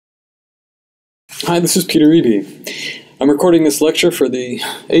Hi, this is Peter Eby. I'm recording this lecture for the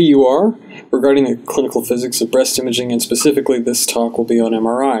AUR regarding the clinical physics of breast imaging, and specifically this talk will be on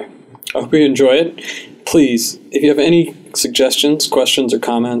MRI. I hope you enjoy it. Please, if you have any suggestions, questions, or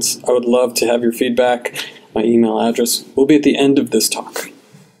comments, I would love to have your feedback. My email address will be at the end of this talk.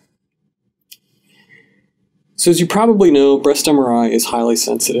 So as you probably know, breast MRI is highly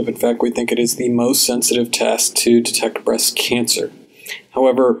sensitive. In fact, we think it is the most sensitive test to detect breast cancer.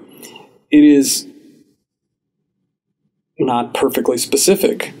 However, it is not perfectly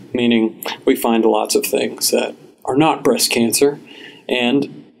specific, meaning we find lots of things that are not breast cancer,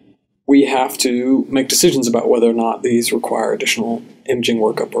 and we have to make decisions about whether or not these require additional imaging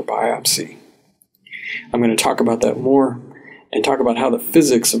workup or biopsy. I'm going to talk about that more and talk about how the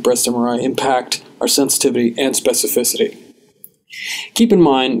physics of breast MRI impact our sensitivity and specificity. Keep in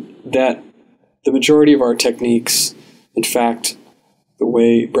mind that the majority of our techniques, in fact, the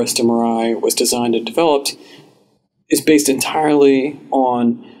way breast MRI was designed and developed, is based entirely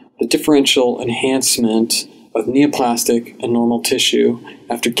on the differential enhancement of neoplastic and normal tissue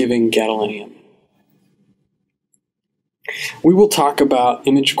after giving gadolinium. We will talk about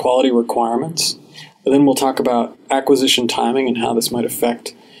image quality requirements, but then we'll talk about acquisition timing and how this might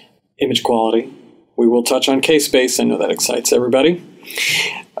affect image quality. We will touch on K-space. I know that excites everybody.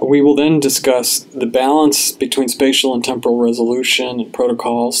 We will then discuss the balance between spatial and temporal resolution and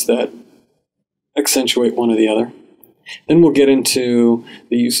protocols that accentuate one or the other. Then we'll get into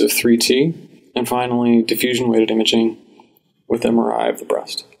the use of 3T, and finally diffusion-weighted imaging with MRI of the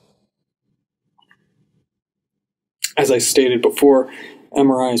breast. As I stated before,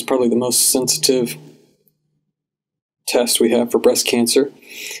 MRI is probably the most sensitive test we have for breast cancer,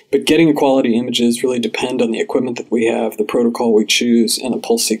 but getting quality images really depend on the equipment that we have, the protocol we choose, and the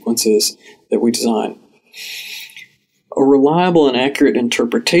pulse sequences that we design. A reliable and accurate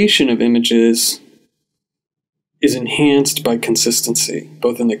interpretation of images is enhanced by consistency,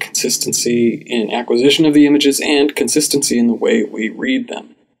 both in the consistency in acquisition of the images and consistency in the way we read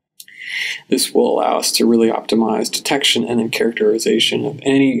them. This will allow us to really optimize detection and then characterization of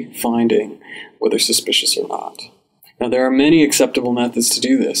any finding, whether suspicious or not. Now, there are many acceptable methods to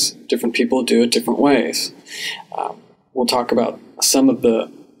do this. Different people do it different ways. We'll talk about some of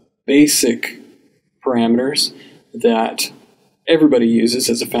the basic parameters that everybody uses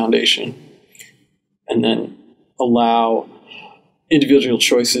as a foundation, and then allow individual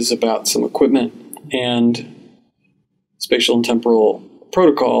choices about some equipment and spatial and temporal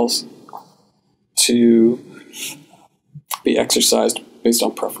protocols to be exercised based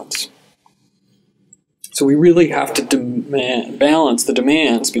on preference. So we really have to balance the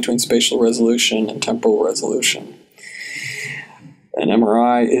demands between spatial resolution and temporal resolution. An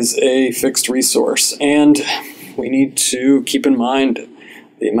MRI is a fixed resource, and we need to keep in mind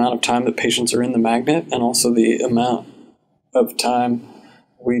the amount of time that patients are in the magnet, and also the amount of time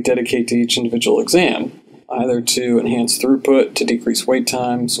we dedicate to each individual exam, either to enhance throughput, to decrease wait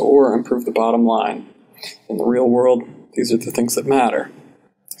times, or improve the bottom line. In the real world, these are the things that matter.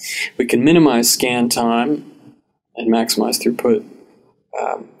 We can minimize scan time and maximize throughput,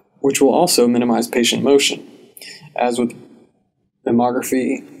 which will also minimize patient motion. As with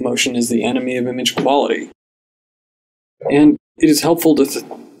mammography, motion is the enemy of image quality. And it is helpful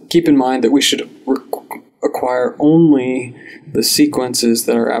to keep in mind that we should acquire only the sequences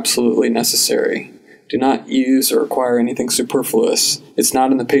that are absolutely necessary. Do not use or acquire anything superfluous. It's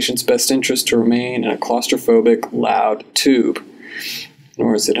not in the patient's best interest to remain in a claustrophobic, loud tube,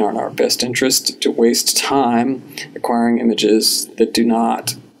 nor is it in our best interest to waste time acquiring images that do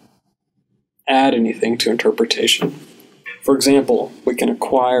not add anything to interpretation. For example, we can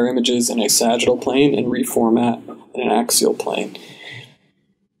acquire images in a sagittal plane and reformat in an axial plane.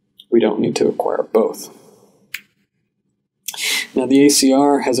 We don't need to acquire both. Now, the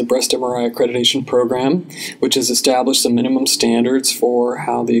ACR has a breast MRI accreditation program, which has established some minimum standards for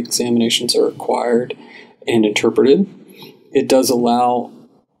how the examinations are acquired and interpreted. It does allow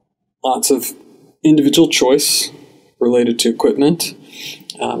lots of individual choice related to equipment,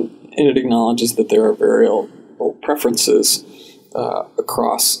 and it acknowledges that there are variable preferences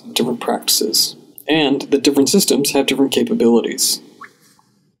across different practices, and that different systems have different capabilities.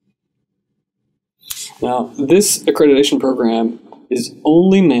 Now, this accreditation program is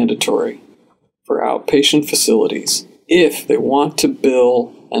only mandatory for outpatient facilities if they want to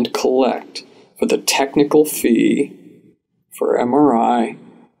bill and collect for the technical fee for MRI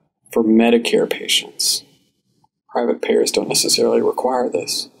for Medicare patients. Private payers don't necessarily require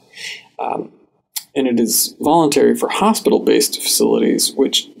this. And it is voluntary for hospital-based facilities,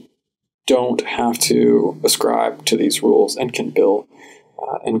 which don't have to ascribe to these rules and can bill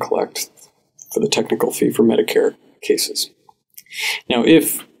and collect for the technical fee for Medicare cases. Now,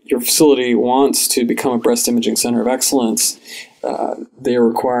 if your facility wants to become a breast imaging center of excellence, they are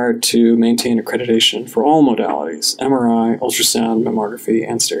required to maintain accreditation for all modalities: MRI, ultrasound, mammography,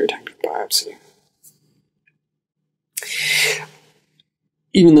 and stereotactic biopsy.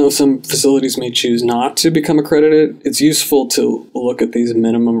 Even though some facilities may choose not to become accredited, it's useful to look at these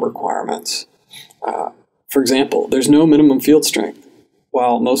minimum requirements. For example, there's no minimum field strength.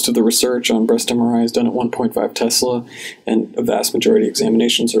 While most of the research on breast MRI is done at 1.5 Tesla, and a vast majority of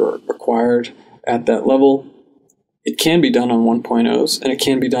examinations are required at that level, it can be done on 1.0s, and it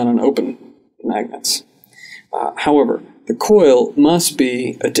can be done on open magnets. However, the coil must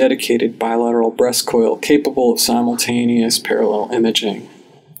be a dedicated bilateral breast coil capable of simultaneous parallel imaging.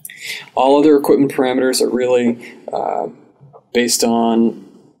 All other equipment parameters are really based on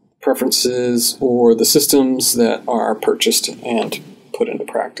preferences or the systems that are purchased and put into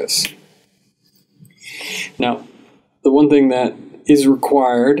practice. Now, the one thing that is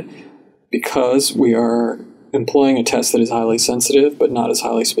required, because we are employing a test that is highly sensitive but not as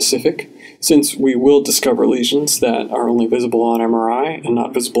highly specific, since we will discover lesions that are only visible on MRI and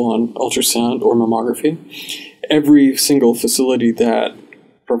not visible on ultrasound or mammography, every single facility that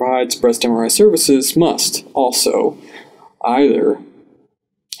provides breast MRI services must also either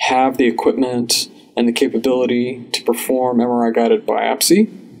have the equipment and the capability to perform MRI-guided biopsy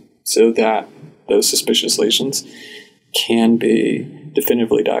so that those suspicious lesions can be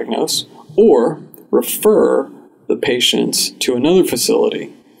definitively diagnosed, or refer the patients to another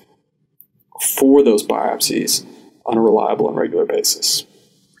facility for those biopsies on a reliable and regular basis.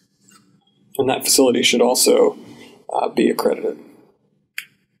 And that facility should also be accredited.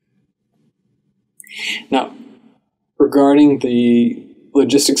 Now, regarding the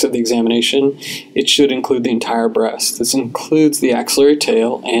logistics of the examination, it should include the entire breast. This includes the axillary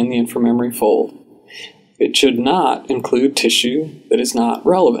tail and the inframammary fold. It should not include tissue that is not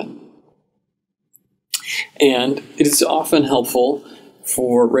relevant. And it is often helpful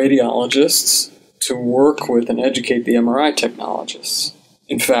for radiologists to work with and educate the MRI technologists.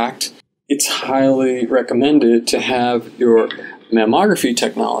 In fact, it's highly recommended to have your mammography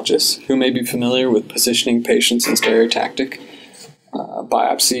technologists, who may be familiar with positioning patients in stereotactic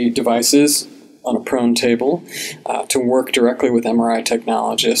biopsy devices on a prone table, to work directly with MRI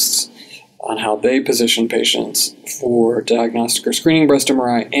technologists on how they position patients for diagnostic or screening breast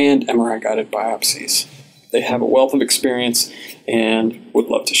MRI and MRI-guided biopsies. They have a wealth of experience and would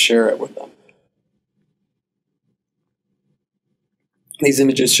love to share it with them. These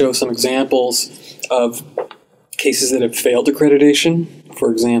images show some examples of cases that have failed accreditation.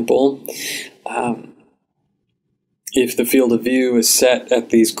 For example, if the field of view is set at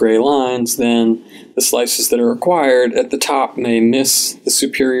these gray lines, then the slices that are required at the top may miss the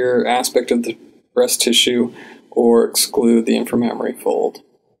superior aspect of the breast tissue or exclude the inframammary fold.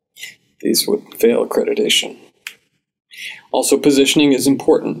 These would fail accreditation. Also, positioning is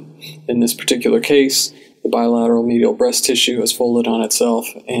important. In this particular case, the bilateral medial breast tissue is folded on itself,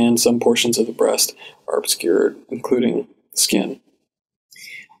 and some portions of the breast are obscured, including skin.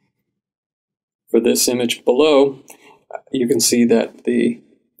 For this image below, you can see that the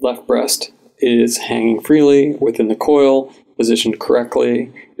left breast is hanging freely within the coil, positioned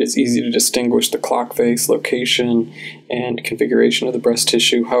correctly. It's easy to distinguish the clock face, location, and configuration of the breast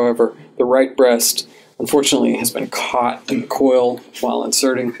tissue. However, the right breast, unfortunately, has been caught in the coil while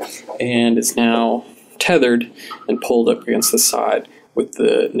inserting and is now tethered and pulled up against the side with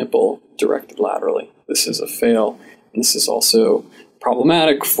the nipple directed laterally. This is a fail, and this is also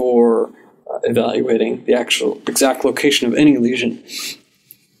problematic for evaluating the actual exact location of any lesion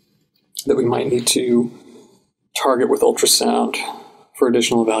that we might need to target with ultrasound for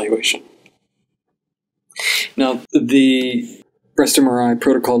additional evaluation. Now, the breast MRI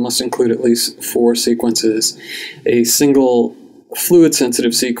protocol must include at least 4 sequences: a single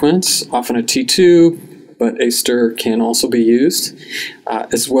fluid-sensitive sequence, often a T2, but a stir can also be used,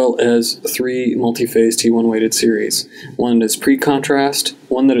 as well as 3 multi-phase T1 weighted series. One that is pre-contrast,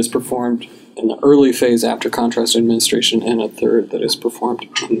 one that is performed in the early phase after contrast administration, and a third that is performed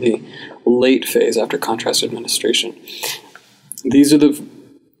in the late phase after contrast administration. These are the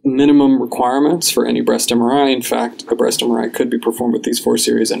minimum requirements for any breast MRI. In fact, a breast MRI could be performed with these 4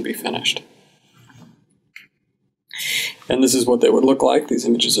 series and be finished. And this is what they would look like. These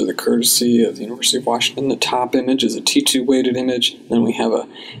images are the courtesy of the University of Washington. The top image is a T2 weighted image. Then we have a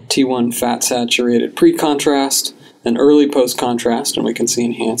T1 fat saturated pre-contrast, an early post-contrast, and we can see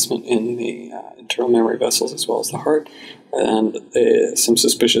enhancement in the internal mammary vessels as well as the heart, and some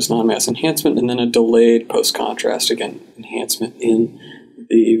suspicious non-mass enhancement, and then a delayed post-contrast, again, enhancement in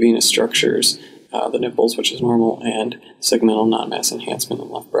the venous structures, the nipples, which is normal, and segmental non-mass enhancement in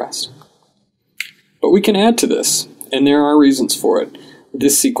the left breast. But we can add to this, and there are reasons for it.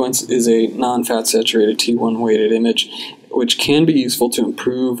 This sequence is a non-fat saturated T1 weighted image, which can be useful to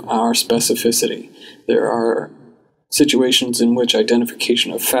improve our specificity. There are situations in which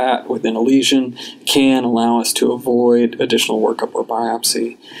identification of fat within a lesion can allow us to avoid additional workup or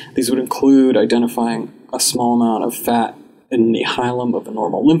biopsy. These would include identifying a small amount of fat in the hilum of a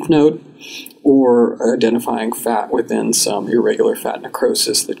normal lymph node, or identifying fat within some irregular fat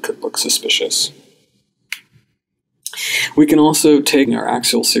necrosis that could look suspicious. We can also take our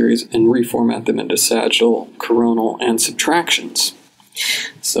axial series and reformat them into sagittal, coronal, and subtractions.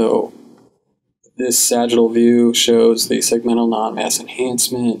 So this sagittal view shows the segmental non-mass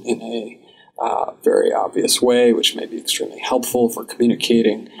enhancement in a very obvious way, which may be extremely helpful for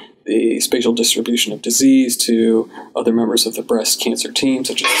communicating the spatial distribution of disease to other members of the breast cancer team,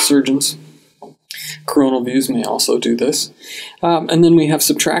 such as the surgeons. Coronal views may also do this. And then we have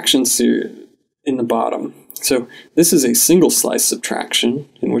subtractions in the bottom. So this is a single slice subtraction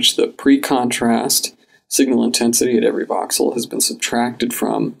in which the pre-contrast signal intensity at every voxel has been subtracted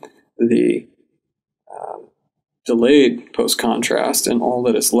from the delayed post-contrast, and all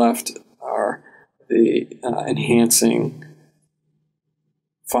that is left are the enhancing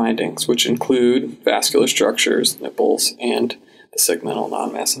findings, which include vascular structures, nipples, and the segmental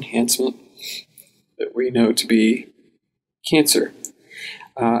non-mass enhancement that we know to be cancer.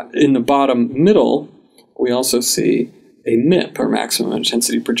 In the bottom middle, we also see a MIP, or maximum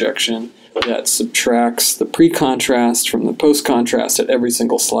intensity projection, that subtracts the pre-contrast from the post-contrast at every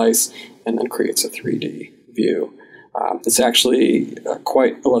single slice and then creates a 3D view. It's actually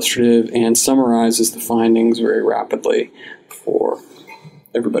quite illustrative and summarizes the findings very rapidly for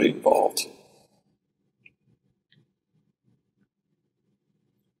everybody involved.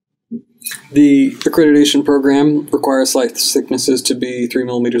 The accreditation program requires slice thicknesses to be 3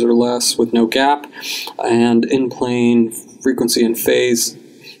 millimeters or less with no gap, and in plane frequency and phase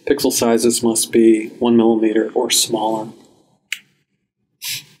pixel sizes must be 1 millimeter or smaller.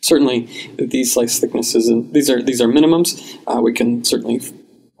 Certainly, these slice thicknesses, and these are minimums. We can certainly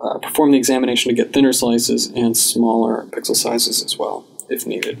perform the examination to get thinner slices and smaller pixel sizes as well, if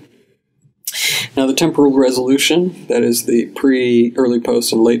needed. Now, the temporal resolution, that is the pre, early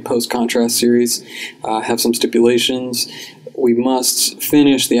post, and late post contrast series, have some stipulations. We must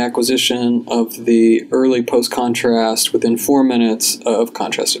finish the acquisition of the early post contrast within 4 minutes of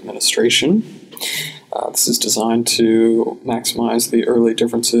contrast administration. This is designed to maximize the early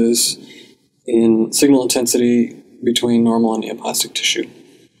differences in signal intensity between normal and neoplastic tissue.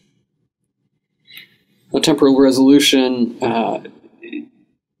 Now, temporal resolution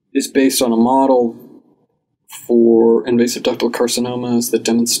is based on a model for invasive ductal carcinomas that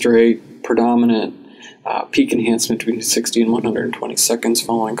demonstrate predominant peak enhancement between 60 and 120 seconds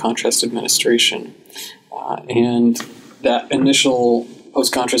following contrast administration. And that initial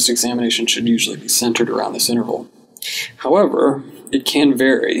post-contrast examination should usually be centered around this interval. However, it can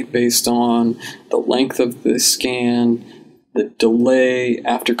vary based on the length of the scan, the delay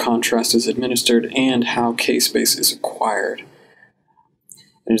after contrast is administered, and how K-space is acquired.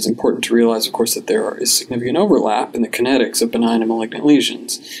 And it's important to realize, of course, that there is significant overlap in the kinetics of benign and malignant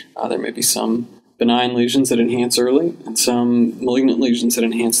lesions. There may be some benign lesions that enhance early and some malignant lesions that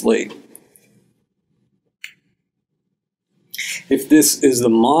enhance late. If this is the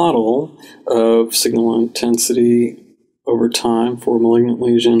model of signal intensity over time for a malignant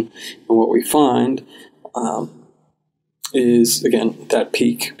lesion, and what we find is, again, that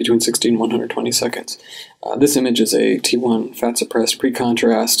peak between 60 and 120 seconds. This image is a T1 fat-suppressed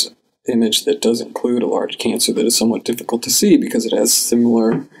pre-contrast image that does include a large cancer that is somewhat difficult to see because it has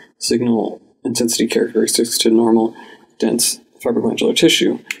similar signal intensity characteristics to normal dense fibroglandular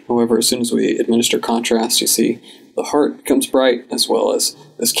tissue. However, as soon as we administer contrast, you see the heart becomes bright, as well as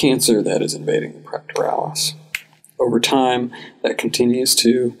this cancer that is invading the pectoralis. Over time, that continues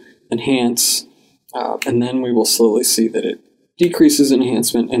to enhance, and then we will slowly see that it decreases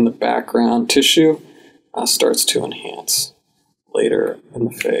enhancement in the background tissue, starts to enhance later in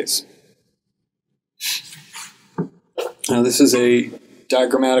the phase. Now, this is a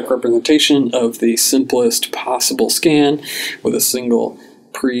diagrammatic representation of the simplest possible scan with a single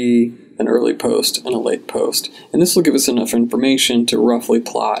pre, an early post, and a late post. And this will give us enough information to roughly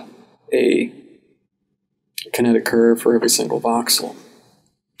plot a kinetic curve for every single voxel.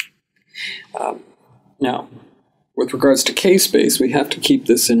 Now, with regards to K-space, we have to keep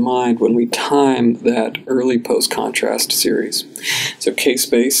this in mind when we time that early post-contrast series. So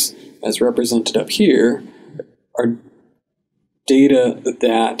K-space, as represented up here, are data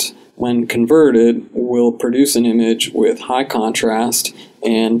that, when converted, will produce an image with high contrast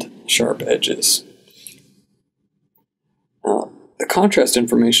and sharp edges. Now, the contrast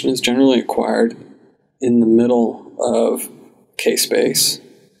information is generally acquired in the middle of K-space.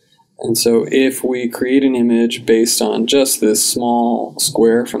 And so if we create an image based on just this small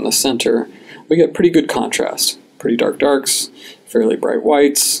square from the center, we get pretty good contrast. Pretty dark darks, fairly bright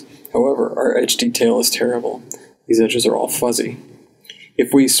whites. However, our edge detail is terrible. These edges are all fuzzy.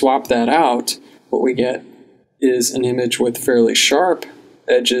 If we swap that out, what we get is an image with fairly sharp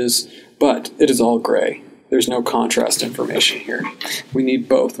edges, but it is all gray. There's no contrast information here. We need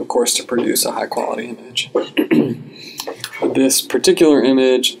both, of course, to produce a high-quality image. This particular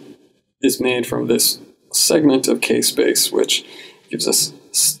image is made from this segment of K-space, which gives us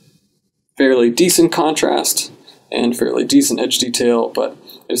fairly decent contrast and fairly decent edge detail, but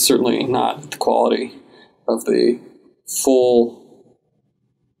it's certainly not the quality of the full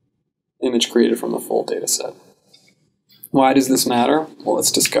image created from the full data set. Why does this matter? Well,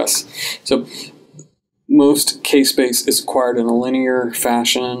 let's discuss. So most K-space is acquired in a linear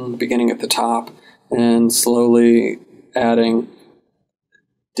fashion, beginning at the top and slowly adding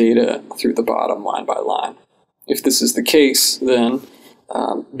data through the bottom line by line. If this is the case, then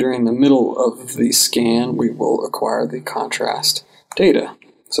during the middle of the scan, we will acquire the contrast data.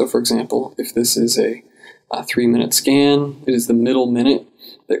 So for example, if this is a 3-minute scan, it is the middle minute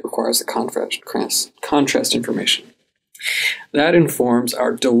that requires the contrast information. That informs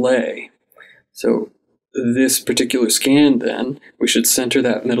our delay. So this particular scan, then, we should center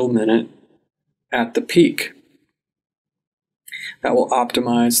that middle minute at the peak. That will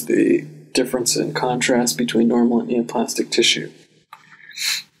optimize the difference in contrast between normal and neoplastic tissue.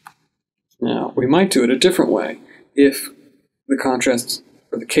 Now, we might do it a different way. If the contrast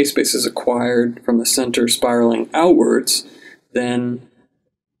or the K-space is acquired from the center spiraling outwards, then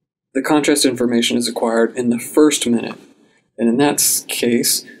the contrast information is acquired in the first minute. And in that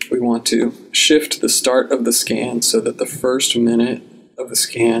case, we want to shift the start of the scan so that the first minute of the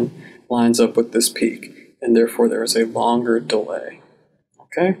scan lines up with this peak, and therefore there is a longer delay.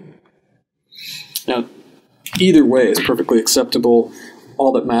 Okay? Now, either way is perfectly acceptable.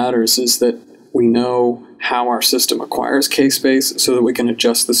 All that matters is that we know how our system acquires K-space so that we can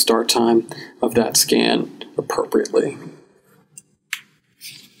adjust the start time of that scan appropriately.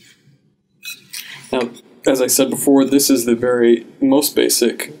 Now, as I said before, this is the very most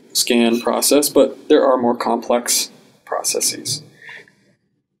basic scan process, but there are more complex processes.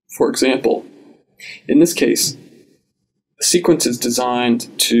 For example, in this case, the sequence is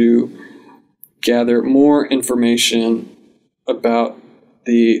designed to gather more information about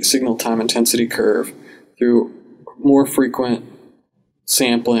the signal time intensity curve through more frequent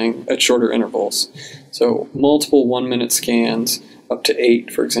sampling at shorter intervals. So multiple 1-minute scans, up to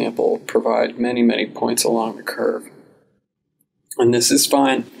 8, for example, provide many, many points along the curve. And this is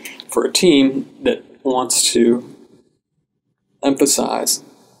fine for a team that wants to emphasize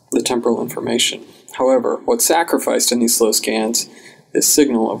the temporal information. However, what's sacrificed in these slow scans is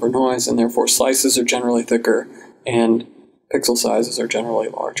signal over noise, and therefore slices are generally thicker and pixel sizes are generally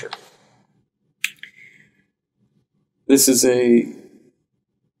larger. This is a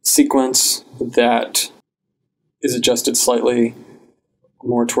sequence that is adjusted slightly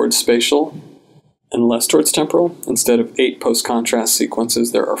more towards spatial and less towards temporal. Instead of 8 post-contrast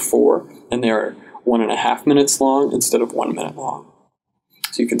sequences, there are 4, and they are 1.5 minutes long instead of 1 minute long.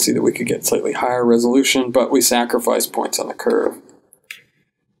 So you can see that we could get slightly higher resolution, but we sacrifice points on the curve.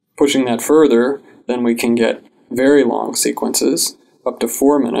 Pushing that further, then we can get very long sequences, up to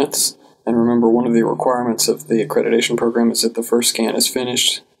 4 minutes. And remember, one of the requirements of the accreditation program is that the first scan is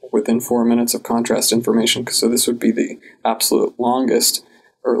finished within 4 minutes of contrast information, so this would be the absolute longest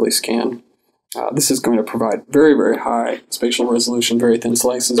early scan. This is going to provide very, very high spatial resolution, very thin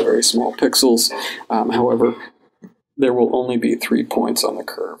slices, very small pixels. However, there will only be 3 points on the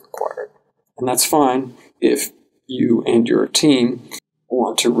curve required. And that's fine if you and your team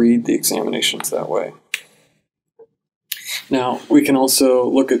want to read the examinations that way. Now, we can also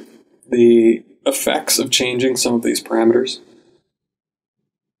look at the effects of changing some of these parameters.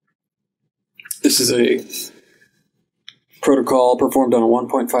 This is a protocol performed on a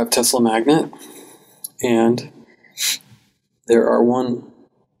 1.5 Tesla magnet, and there are 1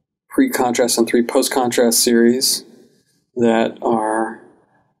 pre-contrast and 3 post-contrast series that are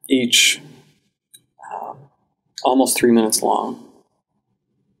each almost 3 minutes long.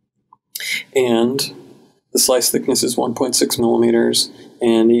 And the slice thickness is 1.6 millimeters,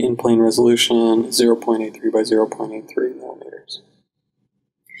 and the in-plane resolution is 0.83 by 0.83 millimeters.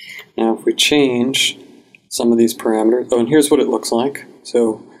 Now, if we change some of these parameters. Oh, and here's what it looks like.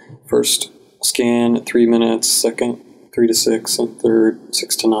 So first scan at 3 minutes, second 3 to 6, and third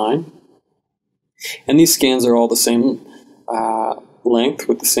 6 to 9. And these scans are all the same length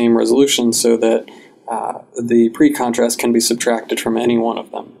with the same resolution, so that the pre-contrast can be subtracted from any one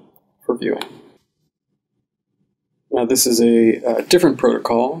of them for viewing. Now this is a different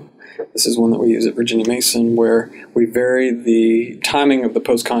protocol. This is one that we use at Virginia Mason, where we vary the timing of the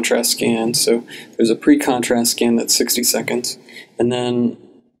post-contrast scan. So there's a pre-contrast scan that's 60 seconds, and then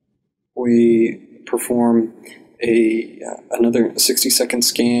we perform another 60-second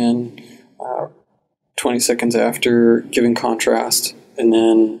scan 20 seconds after giving contrast, and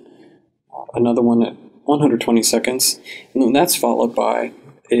then another one at 120 seconds, and then that's followed by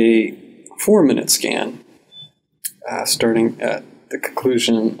a 4-minute scan starting at the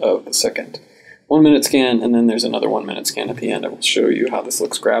conclusion of the second 1-minute scan, and then there's another 1-minute scan at the end. I will show you how this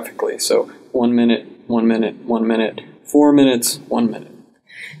looks graphically. So 1 minute, 1 minute, 1 minute, 4 minutes, 1 minute.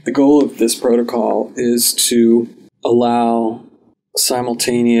 The goal of this protocol is to allow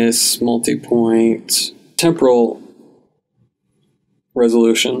simultaneous multi-point temporal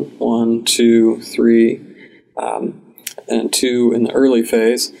resolution, 1, 2, 3, and 2 in the early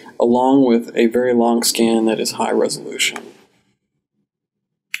phase, along with a very long scan that is high resolution.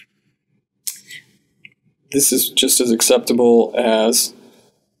 This is just as acceptable as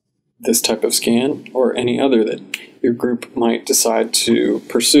this type of scan or any other that your group might decide to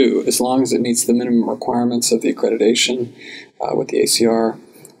pursue, as long as it meets the minimum requirements of the accreditation with the ACR,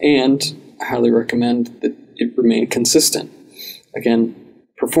 and I highly recommend that it remain consistent. Again,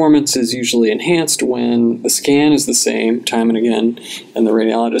 performance is usually enhanced when the scan is the same time and again, and the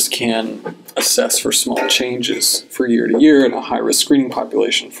radiologist can assess for small changes for year to year in a high-risk screening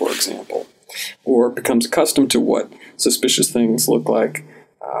population, for example, or becomes accustomed to what suspicious things look like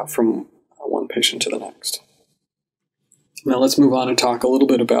from one patient to the next. Now let's move on and talk a little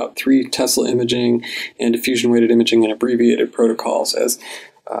bit about 3 Tesla imaging and diffusion-weighted imaging and abbreviated protocols as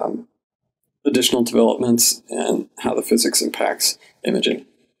additional developments and how the physics impacts imaging.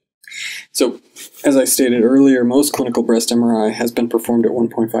 So, as I stated earlier, most clinical breast MRI has been performed at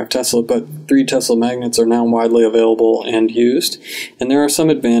 1.5 Tesla, but 3 Tesla magnets are now widely available and used, and there are some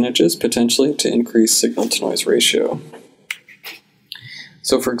advantages, potentially, to increase signal-to-noise ratio.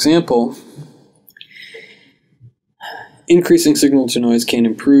 So, for example, increasing signal-to-noise can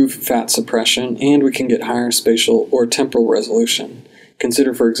improve fat suppression, and we can get higher spatial or temporal resolution.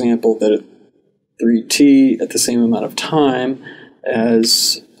 Consider, for example, that at 3T, at the same amount of time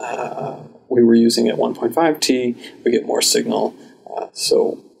as we were using at 1.5T, we get more signal,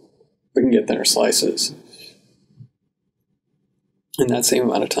 so we can get thinner slices in that same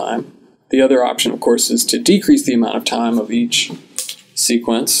amount of time. The other option, of course, is to decrease the amount of time of each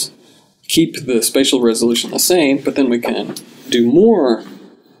sequence, keep the spatial resolution the same, but then we can do more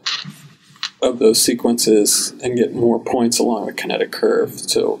of those sequences and get more points along the kinetic curve,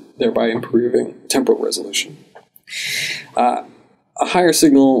 so thereby improving temporal resolution. A higher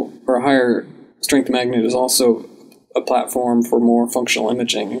signal or a higher strength magnet is also a platform for more functional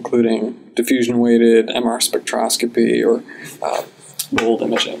imaging, including diffusion-weighted MR spectroscopy or bold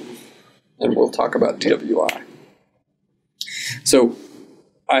imaging, and we'll talk about DWI. So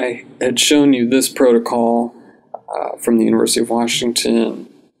I had shown you this protocol from the University of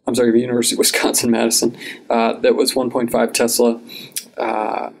Wisconsin-Madison, that was 1.5 Tesla,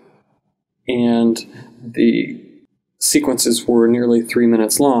 and the sequences were nearly 3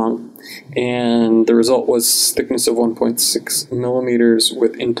 minutes long, and the result was thickness of 1.6 millimeters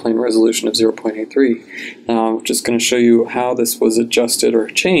with in-plane resolution of 0.83. Now I'm just going to show you how this was adjusted or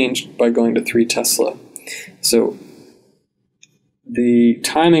changed by going to 3 Tesla. So the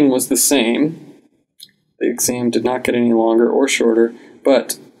timing was the same. The exam did not get any longer or shorter,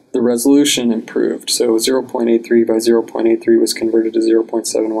 but the resolution improved. So 0.83 by 0.83 was converted to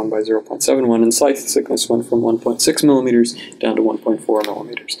 0.71 by 0.71, and slice thickness went from 1.6 millimeters down to 1.4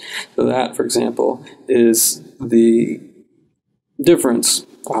 millimeters. So that, for example, is the difference.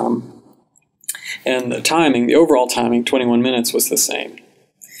 And the timing, the overall timing, 21 minutes, was the same.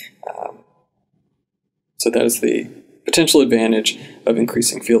 So that is the potential advantage of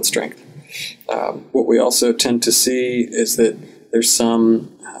increasing field strength. What we also tend to see is that there's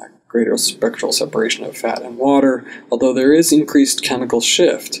some greater spectral separation of fat and water, although there is increased chemical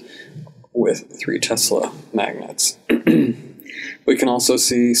shift with 3 Tesla magnets. We can also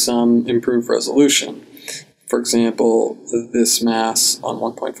see some improved resolution. For example, this mass on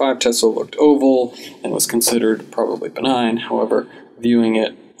 1.5 Tesla looked oval and was considered probably benign. However, viewing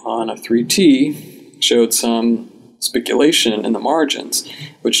it on a 3T showed some speculation in the margins,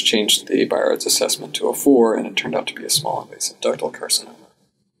 which changed the Byrod's assessment to a 4, and it turned out to be a small invasive ductal carcinoma.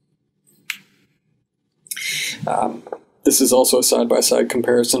 This is also a side-by-side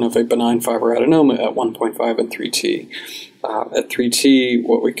comparison of a benign fibroadenoma at 1.5 and 3T. At 3T,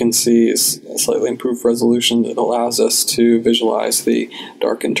 what we can see is a slightly improved resolution that allows us to visualize the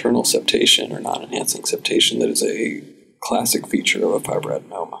dark internal septation or non-enhancing septation that is a classic feature of a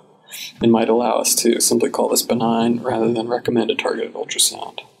fibroadenoma. It might allow us to simply call this benign rather than recommend a targeted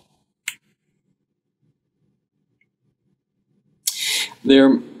ultrasound.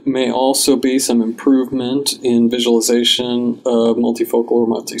 There may also be some improvement in visualization of multifocal or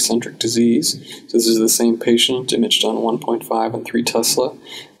multicentric disease. So this is the same patient imaged on 1.5 and 3 Tesla.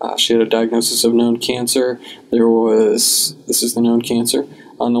 She had a diagnosis of known cancer. This is the known cancer.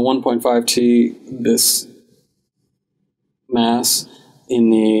 On the 1.5T, this mass in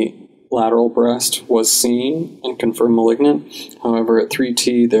the lateral breast was seen and confirmed malignant. However, at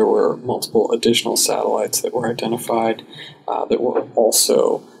 3T, there were multiple additional satellites that were identified that were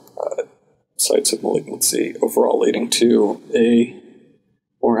also sites of malignancy, overall leading to a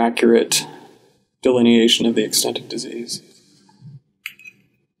more accurate delineation of the extent of disease.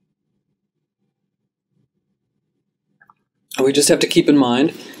 And we just have to keep in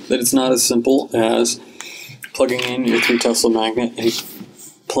mind that it's not as simple as plugging in your 3 Tesla magnet and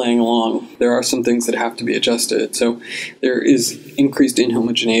playing along. There are some things that have to be adjusted. So there is increased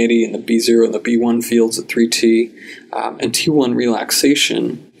inhomogeneity in the B0 and the B1 fields at 3T, and T1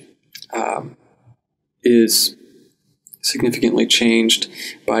 relaxation is significantly changed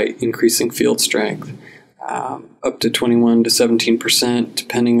by increasing field strength, up to 21 to 17%,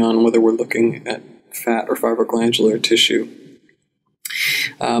 depending on whether we're looking at fat or fibroglandular tissue.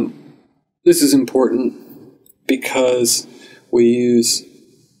 This is important because we use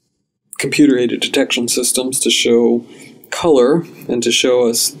computer-aided detection systems to show color and to show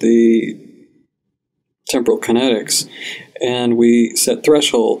us the temporal kinetics, and we set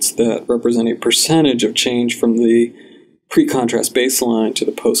thresholds that represent a percentage of change from the pre-contrast baseline to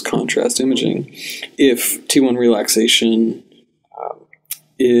the post-contrast imaging. If T1 relaxation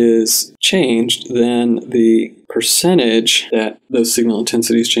is changed, then the percentage that those signal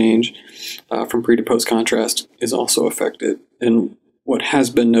intensities change from pre to post contrast is also affected. And what has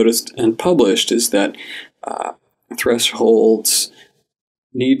been noticed and published is that thresholds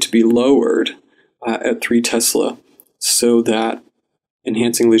need to be lowered at 3 Tesla so that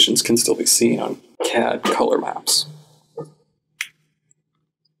enhancing lesions can still be seen on CAD color maps.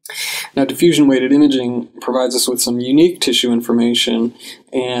 Now, diffusion-weighted imaging provides us with some unique tissue information,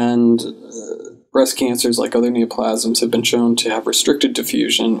 and breast cancers, like other neoplasms, have been shown to have restricted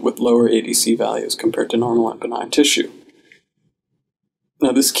diffusion with lower ADC values compared to normal and benign tissue.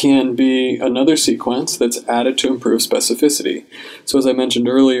 Now, this can be another sequence that's added to improve specificity. So as I mentioned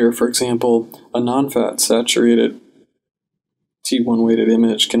earlier, for example, a non-fat saturated T1-weighted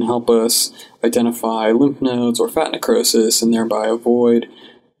image can help us identify lymph nodes or fat necrosis and thereby avoid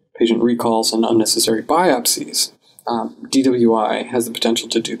patient recalls and unnecessary biopsies. DWI has the potential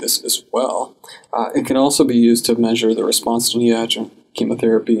to do this as well. It can also be used to measure the response to neoadjuvant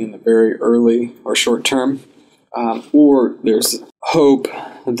chemotherapy in the very early or short term. Or there's hope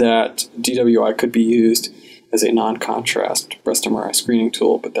that DWI could be used as a non-contrast breast MRI screening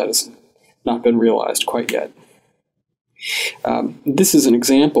tool, but that has not been realized quite yet. This is an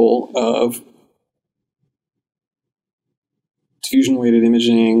example of diffusion-weighted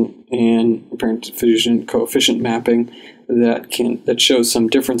imaging and apparent diffusion coefficient mapping that shows some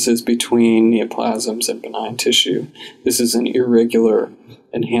differences between neoplasms and benign tissue. This is an irregular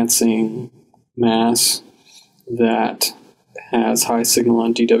enhancing mass that has high signal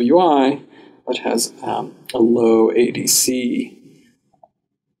on DWI, but has a low ADC.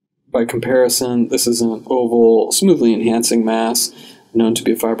 By comparison, this is an oval, smoothly enhancing mass known to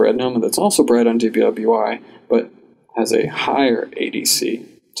be a fibroadenoma that's also bright on DWI, but has a higher ADC,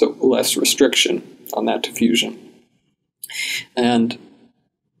 so less restriction on that diffusion. And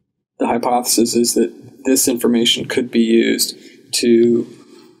the hypothesis is that this information could be used to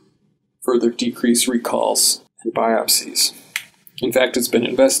further decrease recalls and biopsies. In fact, it's been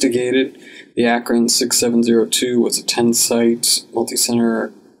investigated. The Akron 6702 was a 10-site,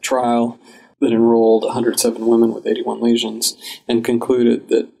 multi-center trial that enrolled 107 women with 81 lesions and concluded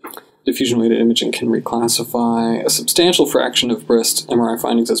that diffusion-weighted imaging can reclassify a substantial fraction of breast MRI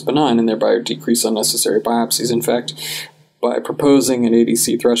findings as benign and thereby decrease unnecessary biopsies. In fact, by proposing an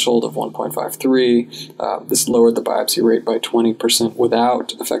ADC threshold of 1.53, this lowered the biopsy rate by 20%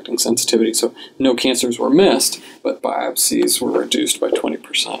 without affecting sensitivity. So no cancers were missed, but biopsies were reduced by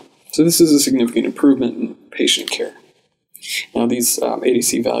 20%. So this is a significant improvement in patient care. Now, these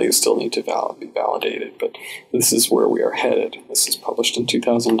ADC values still need to be validated, but this is where we are headed. This is published in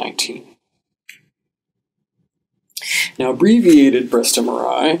 2019. Now, abbreviated breast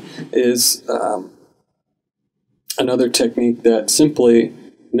MRI is another technique that simply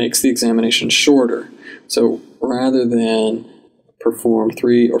makes the examination shorter. So rather than perform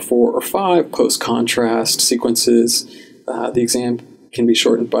 3 or 4 or 5 post-contrast sequences, the exam can be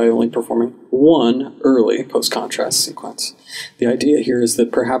shortened by only performing 1 early post-contrast sequence. The idea here is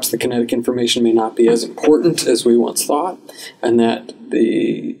that perhaps the kinetic information may not be as important as we once thought, and that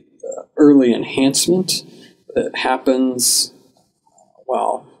the early enhancement that happens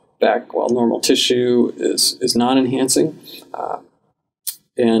while normal tissue is not enhancing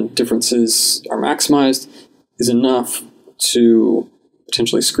and differences are maximized is enough to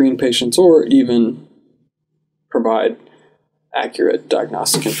potentially screen patients or even provide accurate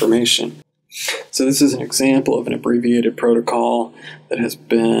diagnostic information. So this is an example of an abbreviated protocol that has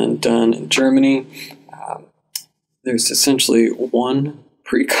been done in Germany. There's essentially one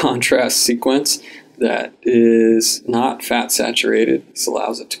pre-contrast sequence that is not fat saturated. This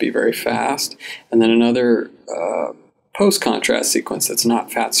allows it to be very fast. And then another post-contrast sequence that's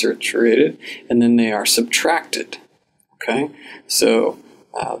not fat saturated, and then they are subtracted. Okay, so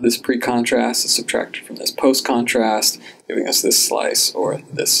this pre-contrast is subtracted from this post-contrast, giving us this slice or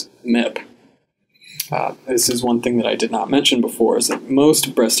this MIP. This is one thing that I did not mention before, is that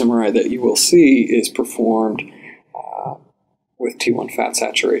most breast MRI that you will see is performed with T1 fat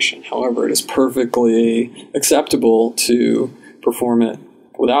saturation. However, it is perfectly acceptable to perform it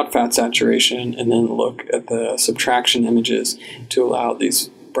without fat saturation and then look at the subtraction images to allow these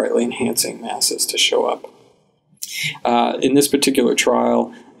brightly enhancing masses to show up. In this particular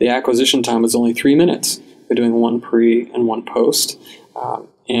trial, the acquisition time was only 3 minutes. We're doing 1 pre and 1 post,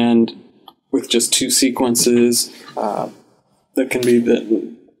 and with just 2 sequences that can be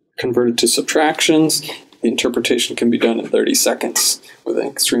then converted to subtractions, the interpretation can be done in 30 seconds with an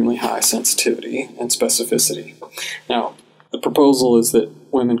extremely high sensitivity and specificity. Now, the proposal is that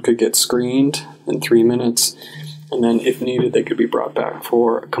women could get screened in 3 minutes, and then if needed, they could be brought back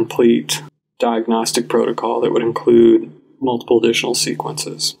for a complete diagnostic protocol that would include multiple additional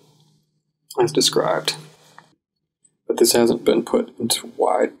sequences, as described. But this hasn't been put into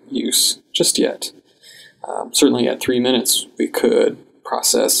wide use just yet. Certainly at 3 minutes, we could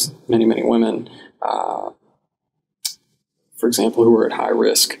process many, many women, for example, who are at high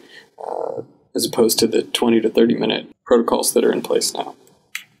risk, as opposed to the 20 to 30 minute protocols that are in place now.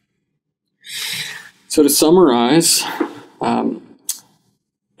 So to summarize,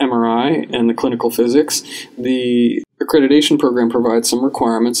 MRI and the clinical physics, the accreditation program provides some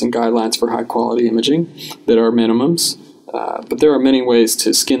requirements and guidelines for high-quality imaging that are minimums, but there are many ways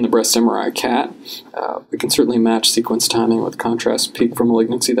to skin the breast MRI cat. We can certainly match sequence timing with contrast peak for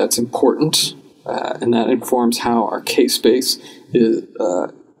malignancy. That's important, and that informs how our case base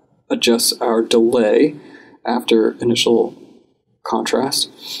adjusts our delay after initial contrast.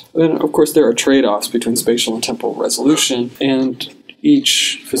 And of course, there are trade-offs between spatial and temporal resolution, and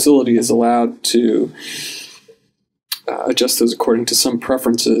each facility is allowed to adjust those according to some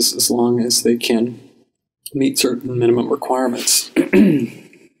preferences as long as they can meet certain minimum requirements.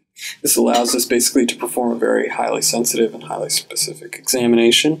 This allows us basically to perform a very highly sensitive and highly specific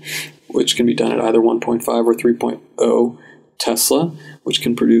examination, which can be done at either 1.5 or 3.0 Tesla, which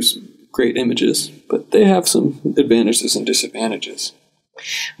can produce great images, but they have some advantages and disadvantages.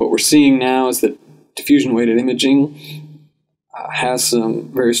 What we're seeing now is that diffusion-weighted imaging has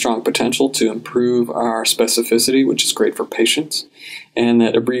some very strong potential to improve our specificity, which is great for patients, and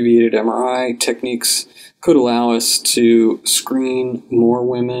that abbreviated MRI techniques could allow us to screen more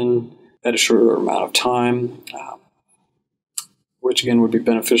women at a shorter amount of time, which again would be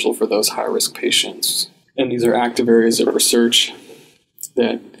beneficial for those high-risk patients. And these are active areas of research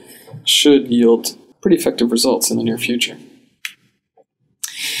that should yield pretty effective results in the near future.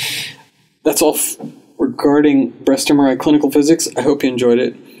 That's all regarding breast MRI clinical physics. I hope you enjoyed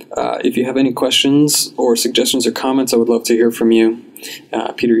it. If you have any questions or suggestions or comments, I would love to hear from you.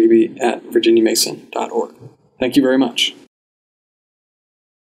 Peter Eby at virginiamason.org. Thank you very much.